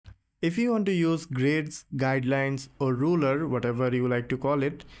If you want to use grids, guidelines or ruler, whatever you like to call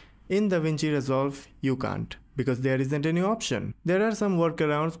it, in DaVinci Resolve, you can't because there isn't any option. There are some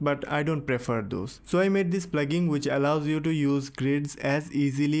workarounds, but I don't prefer those. So I made this plugin which allows you to use grids as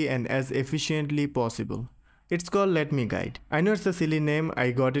easily and as efficiently possible. It's called LetMeGuide. I know it's a silly name,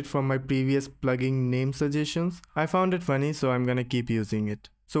 I got it from my previous plugin name suggestions. I found it funny, so I'm gonna keep using it.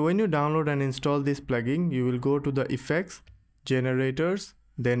 So when you download and install this plugin, you will go to the effects, generators,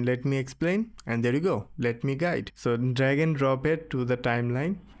 then LetMeXplain, and there you go, LetMeGuide. So drag and drop it to the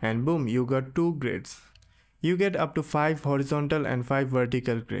timeline and boom, you got 2 grids. You get up to 5 horizontal and 5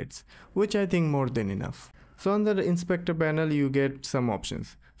 vertical grids, which I think more than enough. So on the inspector panel, you get some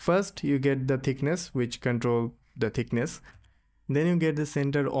options. First, you get the thickness, which control the thickness. Then you get the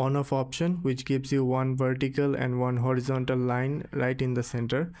center on off option, which gives you 1 vertical and 1 horizontal line right in the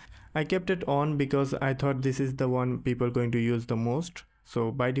center. I kept it on because I thought this is the one people are going to use the most.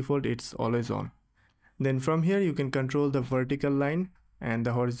 So by default, it's always on. Then from here, you can control the vertical line and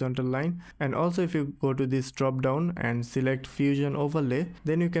the horizontal line. And also if you go to this drop down and select Fusion Overlay,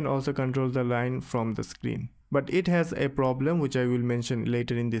 then you can also control the line from the screen. But it has a problem which I will mention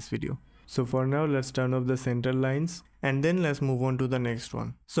later in this video. So for now, let's turn off the center lines and then let's move on to the next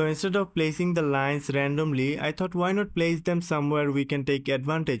one. So instead of placing the lines randomly, I thought why not place them somewhere we can take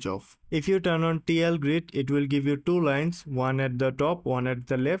advantage of. If you turn on TL grid, it will give you 2 lines, one at the top, one at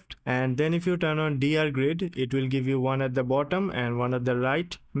the left. And then if you turn on DR grid, it will give you one at the bottom and one at the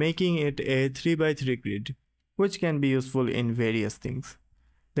right, making it a 3x3 grid, which can be useful in various things.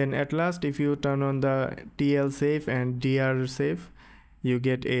 Then at last, if you turn on the TL safe and DR safe, you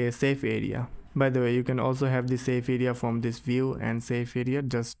get a safe area. By the way, you can also have the safe area from this view and safe area.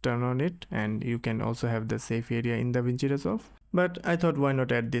 Just turn on it and you can also have the safe area in DaVinci Resolve. But I thought why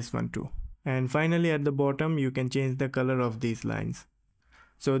not add this one too. And finally at the bottom, you can change the color of these lines.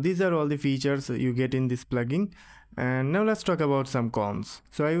 So these are all the features you get in this plugin. And now let's talk about some cons.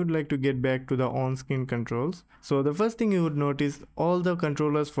 So I would like to get back to the on-screen controls. So the first thing you would notice, all the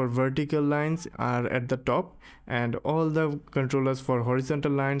controllers for vertical lines are at the top and all the controllers for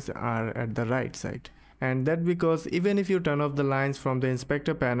horizontal lines are at the right side. And that because even if you turn off the lines from the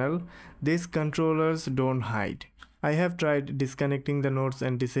inspector panel, these controllers don't hide. I have tried disconnecting the nodes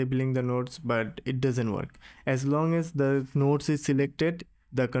and disabling the nodes, but it doesn't work. As long as the nodes is selected,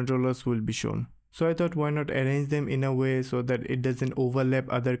 the controllers will be shown. So I thought why not arrange them in a way so that it doesn't overlap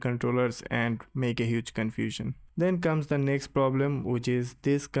other controllers and make a huge confusion. Then comes the next problem, which is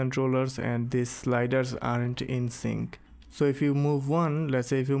these controllers and these sliders aren't in sync. So if you move one, let's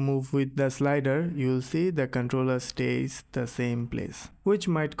say if you move with the slider, you'll see the controller stays the same place, which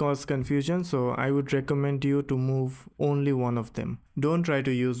might cause confusion. So I would recommend you to move only one of them. Don't try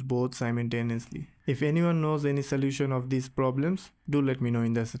to use both simultaneously. If anyone knows any solution of these problems, do let me know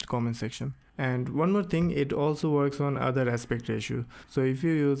in the comment section. And one more thing, it also works on other aspect ratio. So if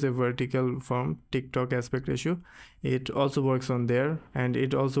you use a vertical from TikTok aspect ratio, it also works on there, and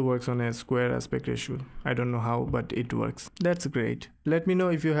it also works on a square aspect ratio. I don't know how, but it works. That's great. Let me know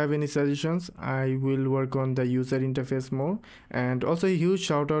if you have any suggestions. I will work on the user interface more. And also a huge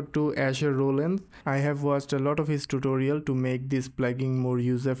shout out to Roland. I have watched a lot of his tutorial to make this plugin more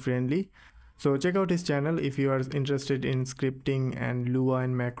user friendly. So check out his channel if you are interested in scripting and Lua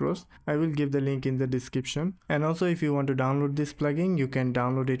and macros. I will give the link in the description. And also if you want to download this plugin, you can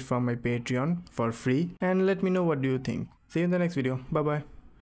download it from my Patreon for free. And let me know what do you think. See you in the next video. Bye bye.